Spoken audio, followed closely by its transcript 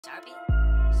Sharpie?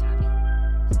 Sharpie?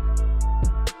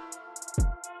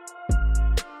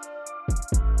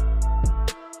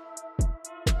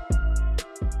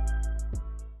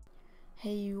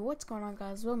 Hey, what's going on,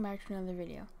 guys? Welcome back to another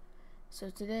video. So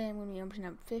today I'm going to be opening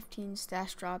up 15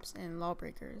 stash drops in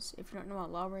Lawbreakers. If you don't know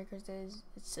what Lawbreakers is,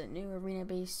 it's a new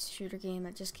arena-based shooter game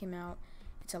that just came out.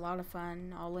 It's a lot of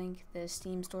fun. I'll link the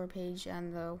Steam store page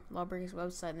and the Lawbreakers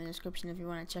website in the description if you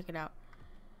want to check it out.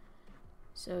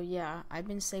 So yeah, I've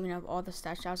been saving up all the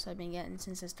stash drops I've been getting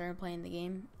since I started playing the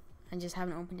game, and just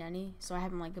haven't opened any. So I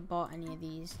haven't bought any of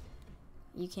these.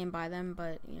 You can buy them,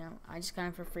 but you know, I just got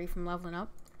them for free from leveling up.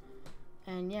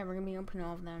 And yeah, we're gonna be opening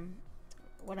all of them.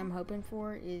 What I'm hoping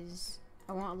for is,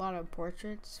 I want a lot of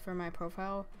portraits for my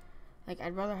profile. Like,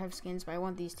 I'd rather have skins, but I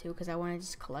want these too because I want to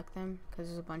just collect them, because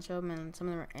there's a bunch of them and some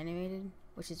of them are animated,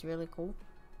 which is really cool.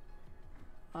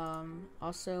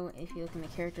 Also, if you look in the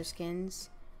character skins,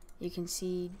 you can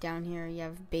see down here you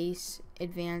have base,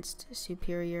 advanced,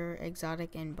 superior,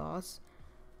 exotic, and boss.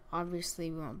 Obviously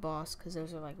we want boss because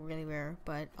those are like really rare,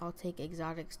 but I'll take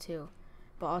exotics too.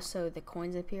 But also the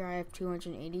coins up here, I have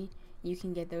 280. You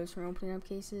can get those from opening up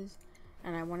cases,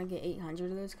 and I want to get 800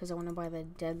 of those because I want to buy the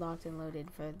deadlocked and loaded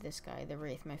for this guy, the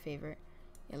Wraith, my favorite.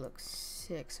 It looks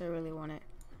sick, so I really want it.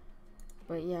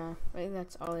 But yeah, I think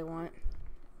that's all I want.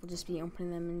 We'll just be opening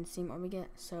them and seeing what we get.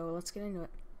 So let's get into it.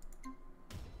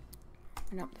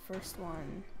 Open up the first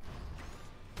one.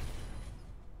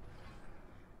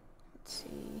 Let's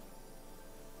see.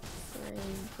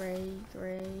 Gray.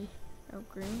 Oh,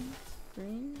 green,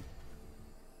 blue.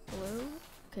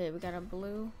 Okay, we got a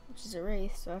blue, which is a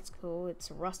Wraith, so that's cool.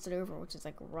 It's rusted over, which is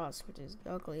like rust, which is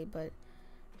ugly, but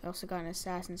I also got an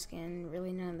assassin skin.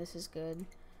 Really, none of this is good.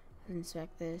 Let's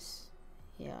inspect this.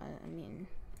 Yeah, I mean,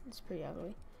 it's pretty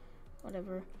ugly.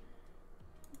 Whatever.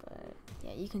 But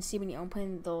yeah, you can see when you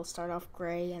open, they'll start off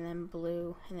gray, and then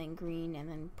blue, and then green, and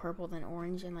then purple, then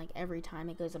orange, and like every time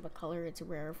it goes up a color, it's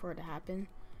rare for it to happen.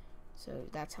 So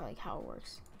that's how it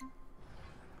works.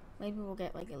 Maybe we'll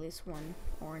get like at least one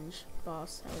orange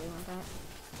boss. I really want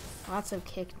that. Lots of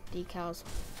kick decals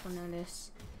for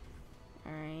notice.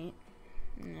 Alright.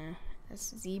 Nah.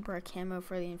 That's zebra camo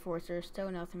for the enforcer. Still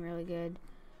nothing really good.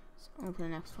 So open the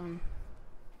next one.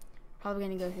 Probably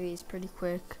gonna go through these pretty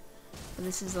quick. But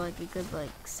this is like a good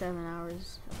 7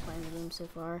 hours of playing the game so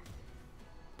far.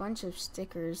 Bunch of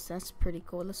stickers. That's pretty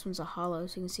cool. This one's a hollow,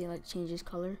 so you can see it changes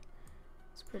color.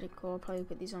 It's pretty cool. I'll probably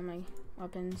put these on my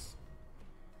weapons.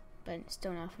 But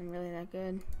still nothing really that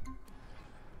good.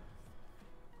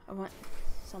 I want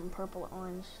some purple or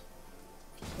orange.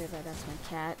 If you hear that, that's my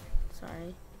cat.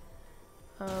 Sorry.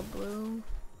 Blue.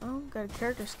 Oh, got a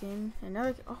character skin.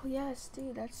 Another. Oh yes,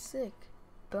 dude, that's sick.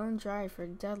 Bone dry for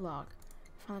deadlock.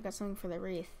 Finally got something for the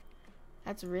Wraith.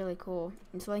 That's really cool.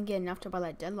 Until I can get enough to buy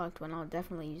that deadlocked one, I'll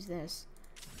definitely use this.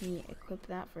 Let me equip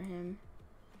that for him.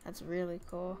 That's really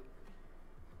cool.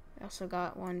 I also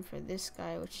got one for this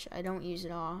guy, which I don't use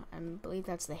at all. I believe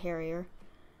that's the Harrier.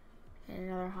 And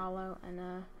another hollow, and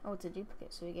oh, it's a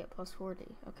duplicate, so we get plus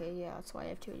 40. Okay, yeah, that's why I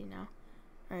have 280 now.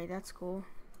 Alright, that's cool.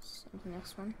 So the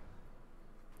next one.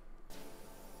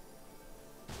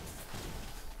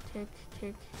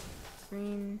 Tick,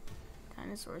 green,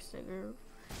 dinosaur sticker,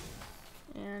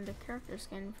 and a character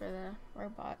skin for the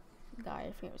robot guy.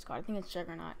 I forget what it's called. I think it's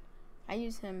Juggernaut. I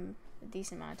use him a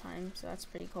decent amount of time, so that's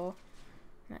pretty cool.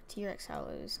 That T-Rex hollow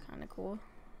is kind of cool.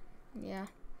 Yeah.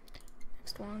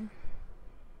 Next one.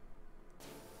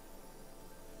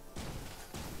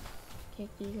 Kick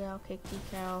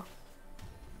decal.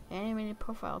 Animated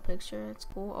profile picture. That's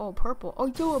cool. Oh, purple. Oh,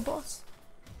 yo, a boss.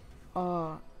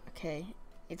 Oh, okay.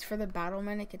 It's for the battle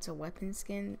medic. It's a weapon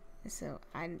skin. So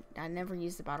I never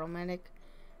use the battle medic,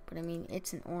 but I mean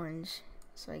it's an orange,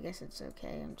 so I guess it's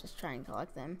okay. I'm just trying to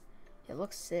collect them. It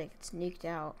looks sick. It's nuked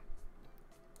out.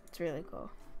 It's really cool.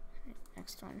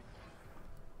 Next one.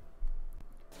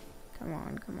 Come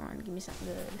on, give me something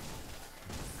good.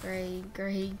 Gray,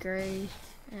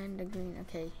 and a green.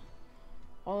 Okay.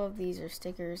 All of these are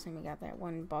stickers, and we got that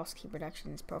one Boss Key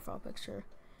Productions profile picture.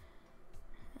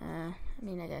 I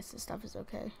mean, I guess this stuff is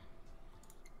okay.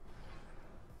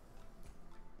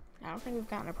 I don't think we've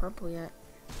gotten a purple yet.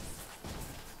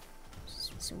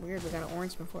 It's weird, we got an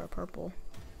orange before a purple.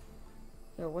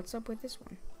 Yo, what's up with this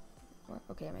one? What?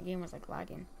 Okay, my game was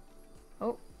lagging.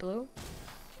 Oh, blue.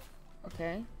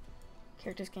 Okay.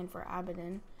 Character skin for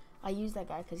Abaddon. I use that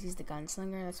guy because he's the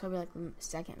gunslinger. That's probably the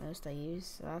second most I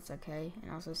use, so that's okay.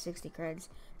 And also 60 creds.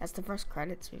 That's the first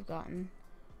credits we've gotten.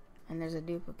 And there's a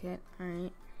duplicate.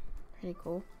 Alright. Pretty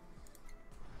cool.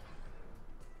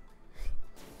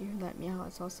 You heard that meow?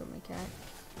 It's also my cat.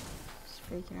 Just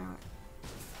freaking out.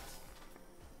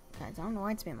 I don't know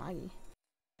why it's been laggy.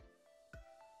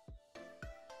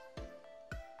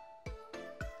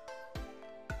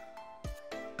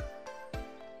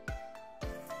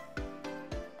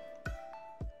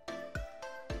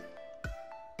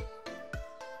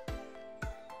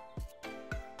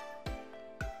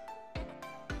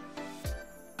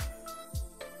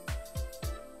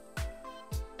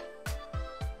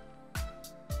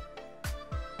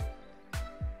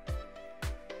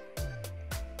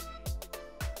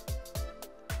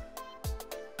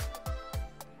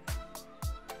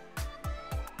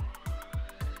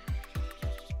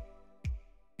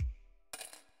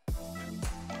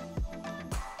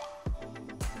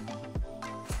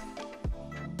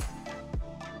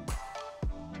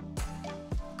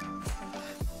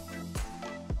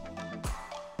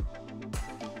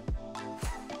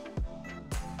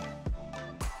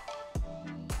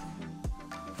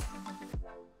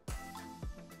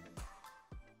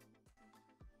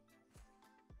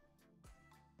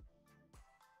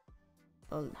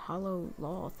 A hollow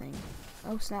law thing.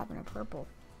 Oh snap, and a purple.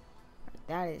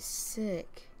 That is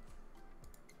sick.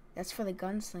 That's for the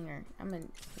gunslinger. I'm gonna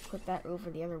put that over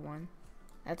the other one.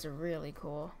 That's really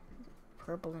cool.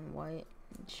 Purple and white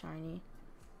and shiny.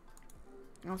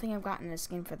 I don't think I've gotten a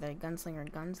skin for the gunslinger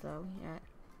guns though yet.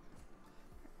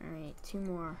 Alright, 2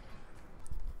 more.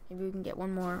 Maybe we can get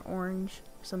 1 more orange.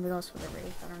 Something else for the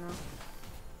wraith, I don't know.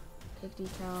 Kick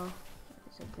decal.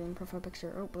 There's a green profile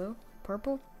picture. Oh, blue.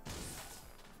 Purple?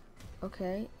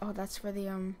 Okay. Oh, that's for the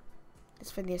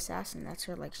assassin. That's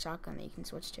her like shotgun that you can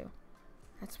switch to.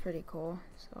 That's pretty cool.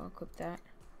 So I'll equip that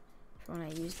for when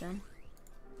I use them.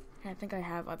 And I think I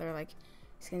have other like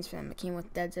skins for them that came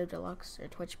with Dead Zone Deluxe or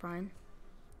Twitch Prime.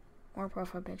 More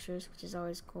profile pictures, which is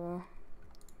always cool.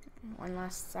 And 1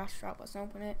 last stash drop. Let's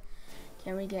open it.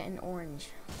 Can we get an orange?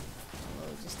 Oh,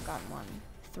 we just got 1.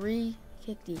 3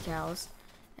 kick decals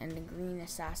and the green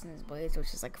assassin's blades,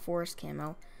 which is like forest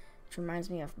camo. Which reminds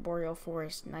me of Boreal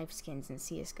Forest knife skins in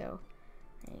CSGO.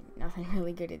 Right, nothing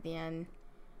really good at the end,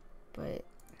 but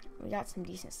we got some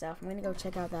decent stuff. I'm gonna go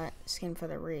check out that skin for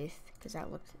the Wraith, because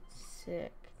that looked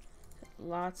sick.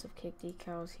 Lots of kick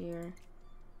decals here.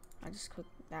 I just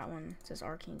clicked that one. It says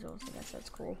Archangel, so I guess that's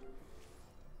cool.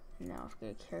 Now, if we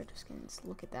go to character skins,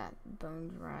 look at that.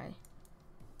 Bone Dry.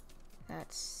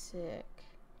 That's sick.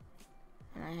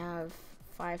 And I have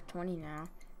 520 now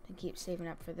to keep saving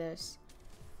up for this.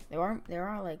 There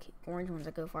are like orange ones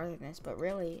that go farther than this, but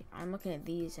really I'm looking at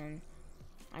these and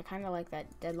I kind of like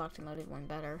that Deadlocked and Loaded one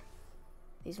better.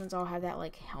 These ones all have that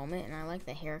like helmet, and I like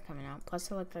the hair coming out. Plus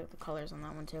I like the colors on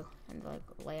that one too, and the like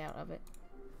layout of it.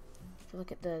 If you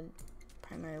look at the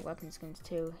primary weapon skins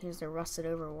too, here's the rusted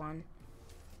over one.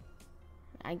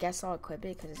 I guess I'll equip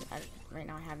it because right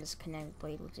now I have this kinetic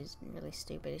blade, which is really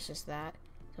stupid. It's just that,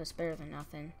 so it's better than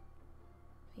nothing.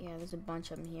 Yeah, there's a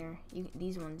bunch of them here.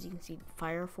 These ones, you can see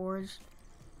Fire Forge,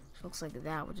 which looks like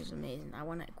that, which is amazing. I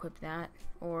want to equip that,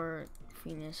 or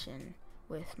finish in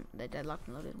with the Deadlocked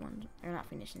and Loaded one. Or not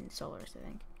finish in, Solaris, I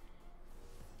think.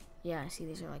 Yeah, I see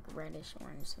these are like reddish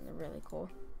orange, so they're really cool.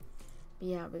 But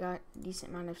yeah, we got a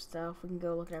decent amount of stuff. We can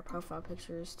go look at our profile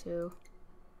pictures too.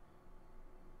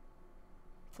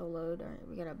 Full load. Alright,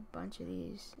 we got a bunch of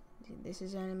these. This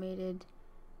is animated,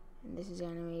 and this is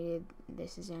animated,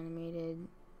 this is animated.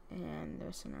 And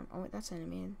there's some, oh wait, that's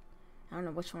animated. I don't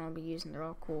know which one I'll be using, they're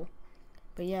all cool.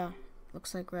 But yeah,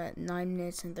 looks like we're at 9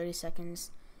 minutes and 30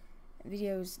 seconds. The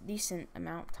video's decent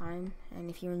amount of time, and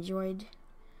if you enjoyed,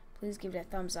 please give it a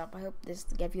thumbs up. I hope this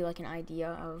gave you like an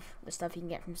idea of the stuff you can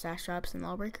get from stash drops and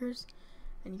Lawbreakers.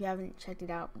 And if you haven't checked it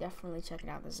out, definitely check it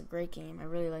out. This is a great game, I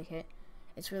really like it.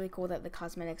 It's really cool that the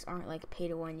cosmetics aren't like pay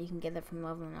to win. You can get them from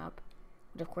leveling up,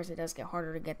 but of course it does get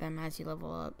harder to get them as you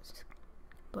level up.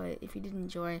 But if you did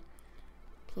enjoy,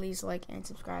 please like and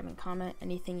subscribe and comment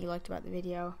anything you liked about the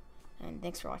video. And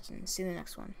thanks for watching. See you in the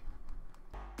next one.